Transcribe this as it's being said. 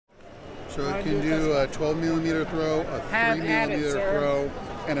So it can do a 12mm throw, a 3mm throw,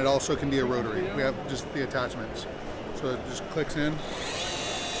 and it also can be a rotary. We have just the attachments. So it just clicks in.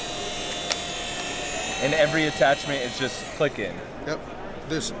 And every attachment is just click in. Yep.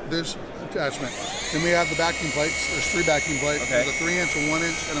 This attachment. Then we have the backing plates. There's 3 backing plates. Okay. There's a 3-inch, a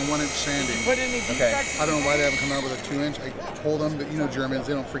 1-inch, and a 1-inch sanding. Put any defects? I don't know why they haven't come out with a 2-inch. I told them, but you know Germans,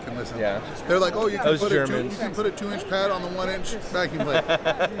 they don't freaking listen. Yeah. They're like, oh, you can, put a 2-inch pad on the 1-inch backing plate.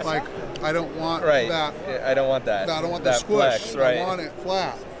 Like, I don't want that. I don't want that. I don't want that the squish. Flex, right. I want it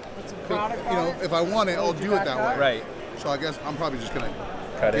flat. You know, if I want it, I'll do it that way. Right. So I guess I'm probably just gonna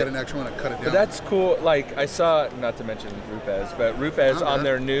get an extra one and cut it down. But that's cool. Like I saw, not to mention Rupes, but Rupes on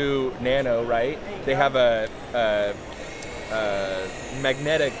their new Nano, right? They have a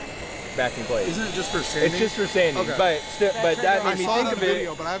magnetic backing plate. Isn't it just for sanding? It's just for sanding, okay. but that made me think of it,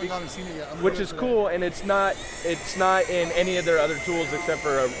 video, but I haven't gone and seen it yet. which is cool. And it's not in any of their other tools except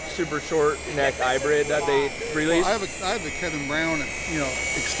for a super short neck hybrid that they released. Well, I have the Kevin Brown,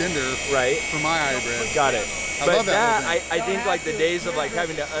 extender for my hybrid. Got it. I But love that I think like the days of like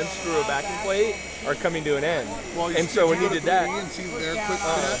having to unscrew a backing plate are coming to an end. Well, and so when you did that, see their quick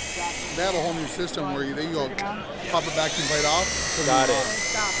connect, they have a whole new system where you go pop a backing plate off. Got it.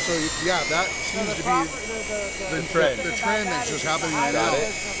 So yeah, that seems to be the trend that's just happening right now.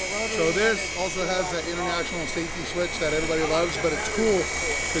 So this also has that international safety switch that everybody loves, but it's cool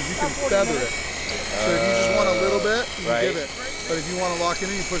because you can feather it. So if you just want a little bit, you can give it. But if you want to lock it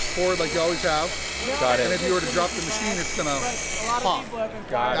in, you push forward like you always have. Got it. And if you were to drop the machine, it's going to pop.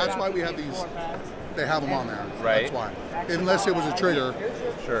 That's why we have these. They have them on there. Right. That's why. Unless it was a trigger.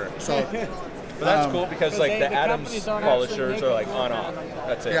 Sure. So. But that's cool because like the Adams polishers are like on off.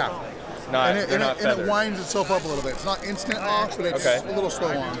 That's it. Yeah. They're not feathered. And it winds itself up a little bit. It's not instant off, but it's a little slow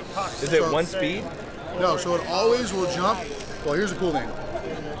on. Is it one speed? No. So it always will jump. Well, here's the cool thing.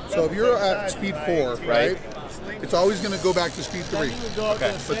 So if you're at speed 4, right? It's always going to go back to speed 3.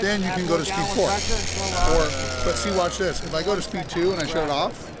 Okay. But then you can go to speed 4. But see, watch this. If I go to speed 2 and I shut it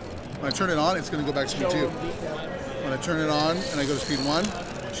off, when I turn it on, it's going to go back to speed 2. When I turn it on and I go to speed 1,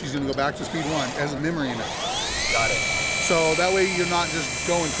 she's going to go back to speed 1. It has a memory in it. Got it. So that way you're not just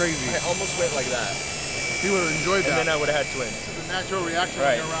going crazy. I almost went like that. He would have enjoyed that. And then I would have had twins. It's a natural reaction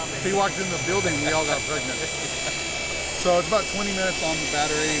when you're around me. If he walked in the building, we all got pregnant. So it's about 20 minutes on the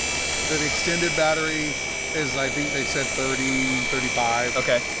battery. The extended battery is, I think they said 30, 35.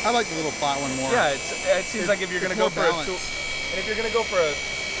 Okay. I like the little flat one more. Yeah, it seems like if you're going to go for a tool, and if you're going to go for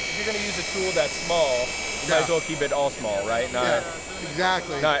if you're going to use a tool that's small, you might as well keep it all small, right? Not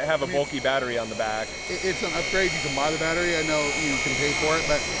exactly. Not have a bulky battery on the back. It's an upgrade. You can buy the battery. I know you can pay for it,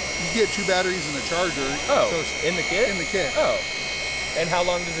 but you get 2 batteries and a charger. Oh, so in the kit? In the kit. Oh. And how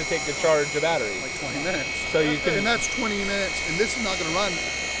long does it take to charge a battery? Like 20 minutes. So you can. And that's 20 minutes, and this is not going to run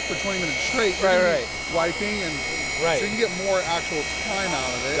for 20 minutes straight. Right. Wiping and so you can get more actual time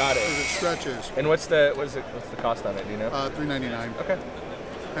out of it. Got it. Because it stretches. And what's the cost on it? Do you know? $3.99. Okay.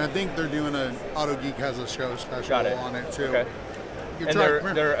 And I think they're doing Auto Geek has a show special on it too. Okay. And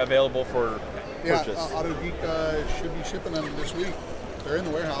they're available for purchase. Yeah, Auto Geek should be shipping them this week. They're in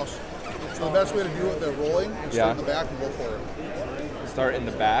the warehouse. So the best way to do it, they're rolling and start in the back and go for it. Start in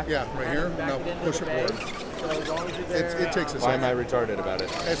the back? Yeah, right here. Now push it forward. It takes a second. Why am I retarded about it?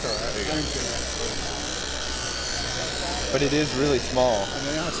 It's all right. But it is really small. And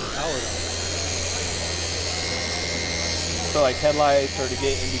then it has some power though. So like headlights or to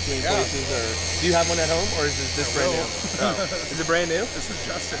get in between places, or do you have one at home, or is this brand new? Oh. Is it brand new? This is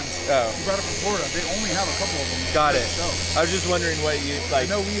Justin's. Oh. He brought it from Florida. They only have a couple of them. Got it. I was just wondering what you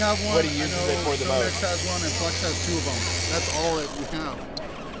like. I know we have one. What he uses it for the most. Next has one, and Flex has 2 of them. That's all that we have.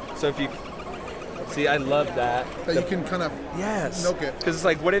 So if you see, I love that. That you can kind of milk it. Because it's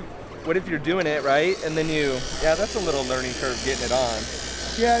like, what if you're doing it right, and then that's a little learning curve getting it on.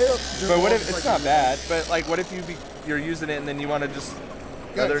 Yeah, but what if it's not bad? But like, what if you're using it and then you want to just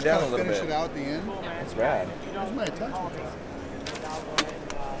feather it down a little bit? Finish it out at the end. That's rad. Here's my attachment.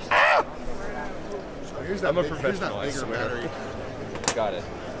 So here's that I'm a professional. Here's that bigger battery. Got it.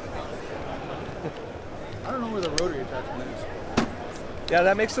 I don't know where the rotary attachment is. Yeah,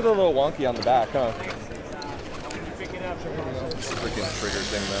 that makes it a little wonky on the back, huh? Freaking trigger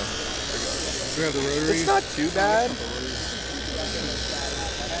thing though. We have the rotary. It's not too bad.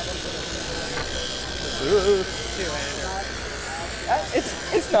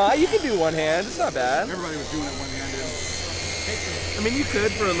 It's not. You can do one hand. It's not bad. Everybody was doing it one-handed. I mean, you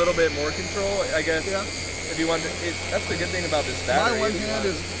could for a little bit more control, I guess. Yeah. If you want to, that's the good thing about this battery. My one hand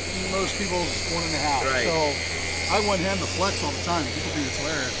is most people's 1.5. Right. So I one hand the Flex all the time. People think it's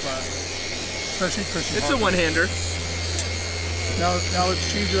hilarious, but especially Christian. It's a one-hander. Now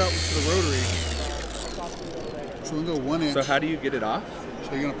let's change it out to the rotary. So we'll go 1 inch. So how do you get it off?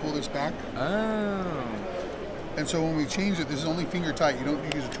 So you're gonna pull this back. Oh. And so when we change it, this is only finger tight. You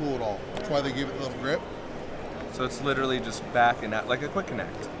don't use a tool at all. That's why they give it a little grip. So it's literally just back and out, like a quick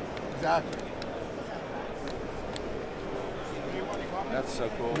connect. Exactly. That's so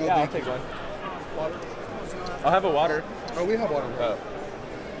cool. No, yeah, I'll take one. Water? I'll have a water. Oh, we have water. Oh.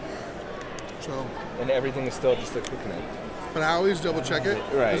 So. And everything is still just a quick connect. But I always double check it.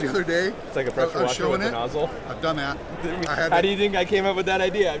 Right. Because the other day, it's like a pressure washer with a nozzle. I've done that. How do you think I came up with that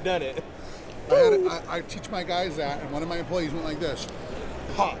idea? I've done it. I teach my guys that, and one of my employees went like this.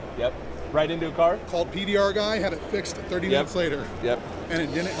 Pop. Yep. Right into a car? Called PDR guy, had it fixed 30 minutes later. Yep. And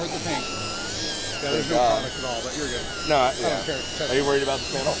it didn't hurt the tank. Yeah, there's no product at all, but you're good. No, I don't care. Are you worried about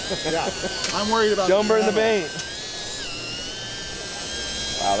the panel? Yeah. I'm worried about Don't burn the paint.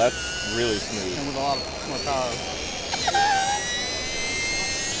 Wow, that's really smooth. And with a lot more power.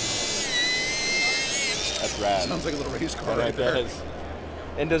 That's rad. Sounds like a little race car right there.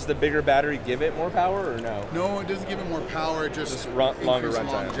 And does the bigger battery give it more power or no? No, it doesn't give it more power. It just longer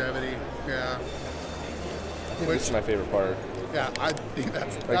runtime. Longevity. Yeah. I think this is my favorite part. Yeah, I think that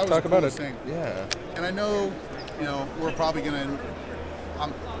was talk the about coolest thing. Yeah. And I know, we're probably gonna.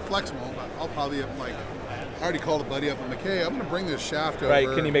 I'm flexible, but I'll probably I already called a buddy up. I'm like, hey, I'm gonna bring this shaft over. Right?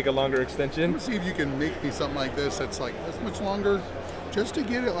 Can you make a longer extension? I'm gonna see if you can make me something like this that's like this much longer, just to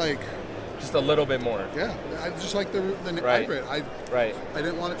get it just a little bit more. Yeah, I just like the hybrid. I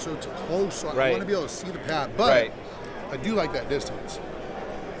didn't want it so close. So I want to be able to see the pad, but I do like that distance.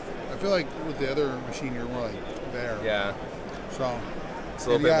 I feel like with the other machine, you're more like there. Yeah. So. It's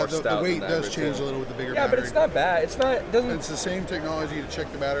a little bit more stout. The weight does change a little with the bigger battery. Yeah, but it's not bad. It's not. It doesn't. It's the same technology to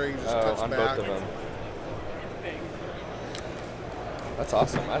check the battery. You just touch on back. both of them. That's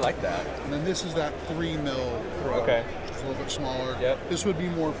awesome. I like that. And then this is that 3 mil throw. Okay. Just a little bit smaller. Yep. This would be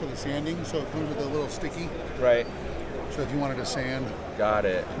more for the sanding, so it comes with a little sticky. Right. So if you wanted to sand. Got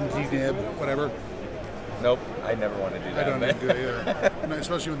it. Denib, whatever. Nope. I never want to do that. I don't need to do it either.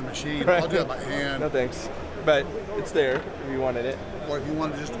 Especially with the machine. I'll do it by hand. No thanks. But it's there if you wanted it. Or if you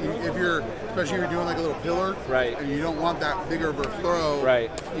want to just, especially if you're doing like a little pillar, right? And you don't want that bigger of a throw,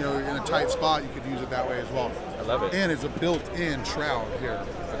 right? In a tight spot, you could use it that way as well. I love it. And it's a built-in shroud here.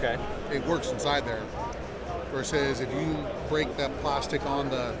 Okay. It works inside there. Versus if you break that plastic on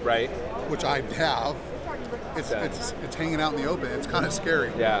the which I have, it's hanging out in the open. It's kind of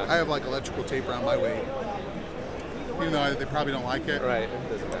scary. Yeah. I have like electrical tape around my waist, even though they probably don't like it. Right. It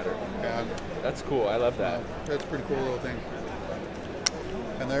doesn't matter. Yeah. That's cool. I love that. That's a pretty cool little thing.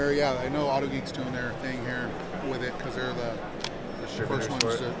 And I know AutoGeek's doing their thing here with it because they're the first ones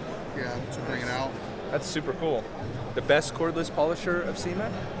to bring it out. That's super cool. The best cordless polisher of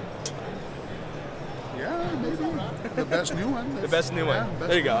SEMA? Yeah, maybe. The best new one. The best new one.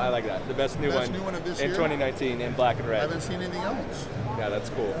 There you go. I like that. The best new one of this in year. 2019 in black and red. I haven't seen anything else. Yeah, that's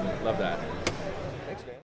cool. Love that.